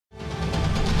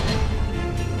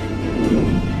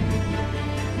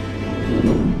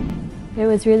It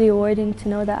was really rewarding to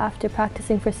know that after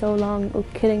practicing for so long,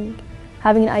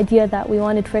 having an idea that we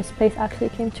wanted first place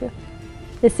actually came true.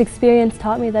 This experience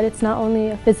taught me that it's not only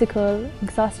a physical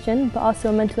exhaustion, but also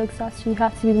a mental exhaustion. You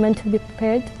have to be mentally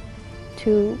prepared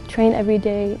to train every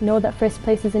day, know that first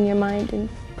place is in your mind, and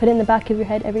put it in the back of your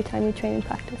head every time you train and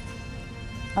practice.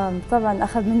 طبعا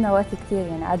أخذ منا وقت كتير،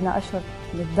 يعني عدنا أشهر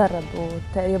نتدرب،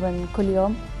 وتقريبا كل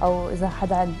يوم أو إذا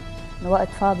حدا عنده وقت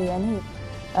فاضي يعني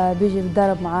بيجي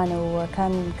يتدرب معانا،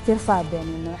 وكان كتير صعب يعني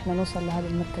إنه إحنا نوصل لهذا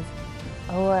المركز.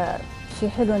 هو شيء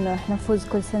حلو إنه إحنا نفوز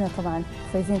كل سنة، طبعا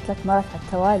فايزين 3 مرات على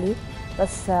التوالي،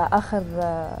 بس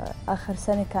آخر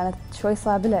سنة كانت شوي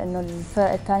صعبة لأنه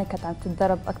الفرق الثانية كانت عم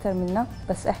تتدرب أكثر منا،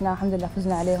 بس إحنا الحمد لله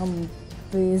فزنا عليهم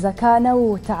بذكائنا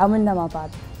وتعاملنا مع بعض.